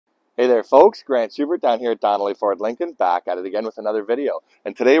Hey there folks, Grant Schubert down here at Donnelly Ford Lincoln, back at it again with another video.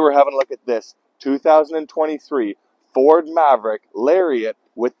 And today we're having a look at this 2023 Ford Maverick Lariat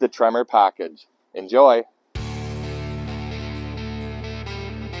with the Tremor package. Enjoy!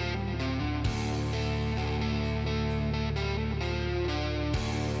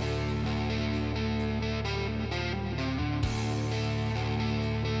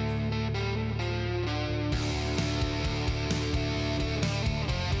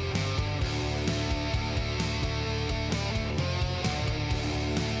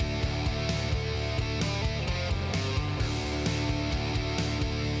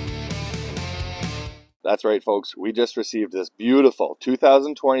 That's right, folks. We just received this beautiful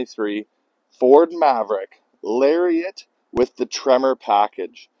 2023 Ford Maverick Lariat with the Tremor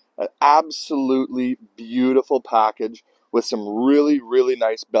package. An absolutely beautiful package with some really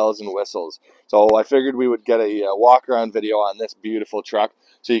nice bells and whistles. So I figured we would get a walk around video on this beautiful truck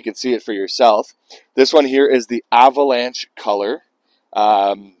so you can see it for yourself. This one here is the Avalanche color.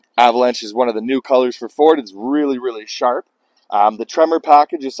 Avalanche is one of the new colors for Ford. It's really sharp. The Tremor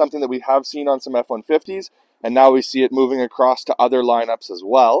package is something that we have seen on some F-150s, and now we see it moving across to other lineups as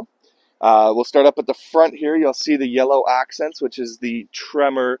well. We'll start up at the front here. You'll see the yellow accents, which is the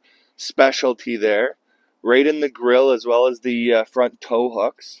Tremor specialty there, right in the grille as well as the front tow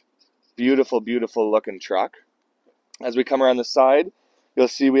hooks. Beautiful looking truck. As we come around the side, you'll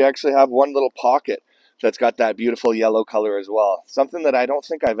see we actually have one little pocket that's got that beautiful yellow color as well. Something that I don't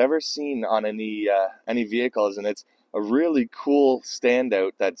think I've ever seen on any vehicles, and it's a really cool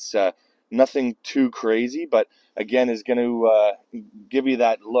standout that's nothing too crazy, but again is going to give you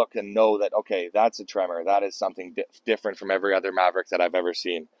that look and know that, okay, that's a Tremor. That is something different from every other Maverick that I've ever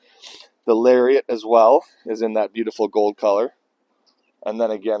seen. The Lariat as well is in that beautiful gold color. And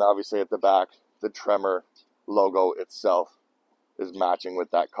then again, obviously at the back, the Tremor logo itself is matching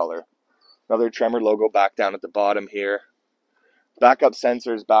with that color. Another Tremor logo back down at the bottom here. Backup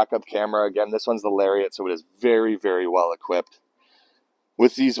sensors, backup camera. Again, this one's the Lariat, so it is very well equipped.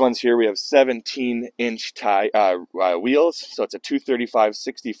 With these ones here, we have 17-inch wheels, so it's a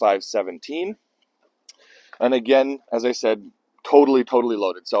 235/65/17. And again, as I said, totally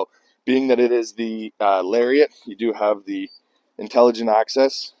loaded. So being that it is the Lariat, you do have the intelligent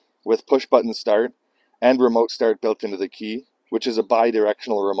access with push-button start and remote start built into the key, which is a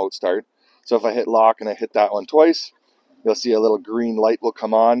bi-directional remote start. So if I hit lock and I hit that one twice, you'll see a little green light will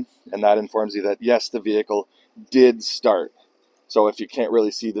come on, and that informs you that, yes, the vehicle did start. So if you can't really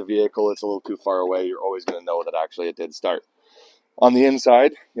see the vehicle, it's a little too far away, you're always going to know that actually it did start. On the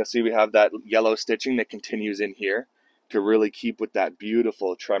inside, you'll see we have that yellow stitching that continues in here to really keep with that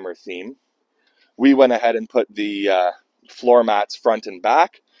beautiful Tremor theme. We went ahead and put the floor mats front and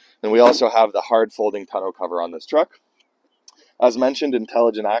back, and we also have the hard folding tonneau cover on this truck. As mentioned,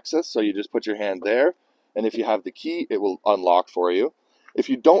 intelligent access, so you just put your hand there, and if you have the key, it will unlock for you. If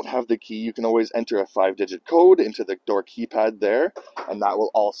you don't have the key, you can always enter a 5-digit code into the door keypad there, and that will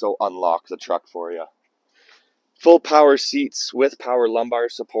also unlock the truck for you. Full power seats with power lumbar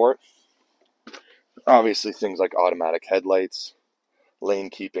support. Obviously things like automatic headlights, lane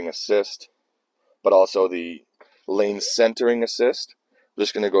keeping assist, but also the lane centering assist. I'm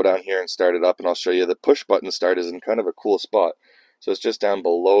just going to go down here and start it up, and I'll show you the push button start is in kind of a cool spot. So it's just down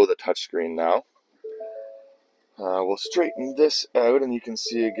below the touchscreen now. We'll straighten this out, and you can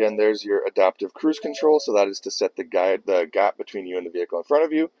see again there's your adaptive cruise control, so that is to set the gap between you and the vehicle in front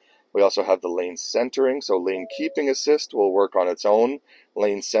of you. We also have the lane centering, so lane keeping assist will work on its own.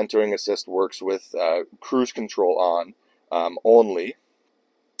 Lane centering assist works with cruise control on only.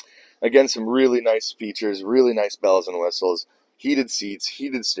 Again, some really nice features, really nice bells and whistles, heated seats,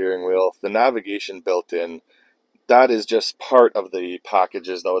 heated steering wheel, the navigation built in. That is just part of the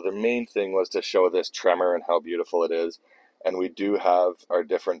packages, though. The main thing was to show this Tremor and how beautiful it is. And we do have our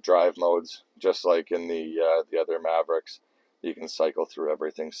different drive modes, just like in the other Mavericks. You can cycle through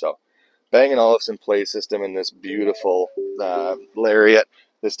everything. So, Bang & Olufsen play system in this beautiful Lariat.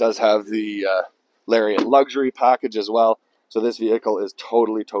 This does have the Lariat Luxury package as well. So this vehicle is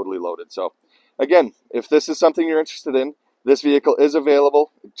totally loaded. So, again, if this is something you're interested in, this vehicle is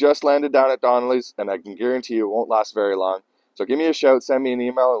available. It just landed down at Donnelly's, and I can guarantee you it won't last very long. So give me a shout, send me an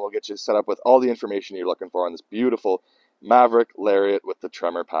email, and we'll get you set up with all the information you're looking for on this beautiful Maverick Lariat with the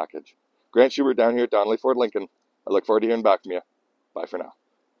Tremor package. Grant Schubert down here at Donnelly Ford Lincoln. I look forward to hearing back from you. Bye for now.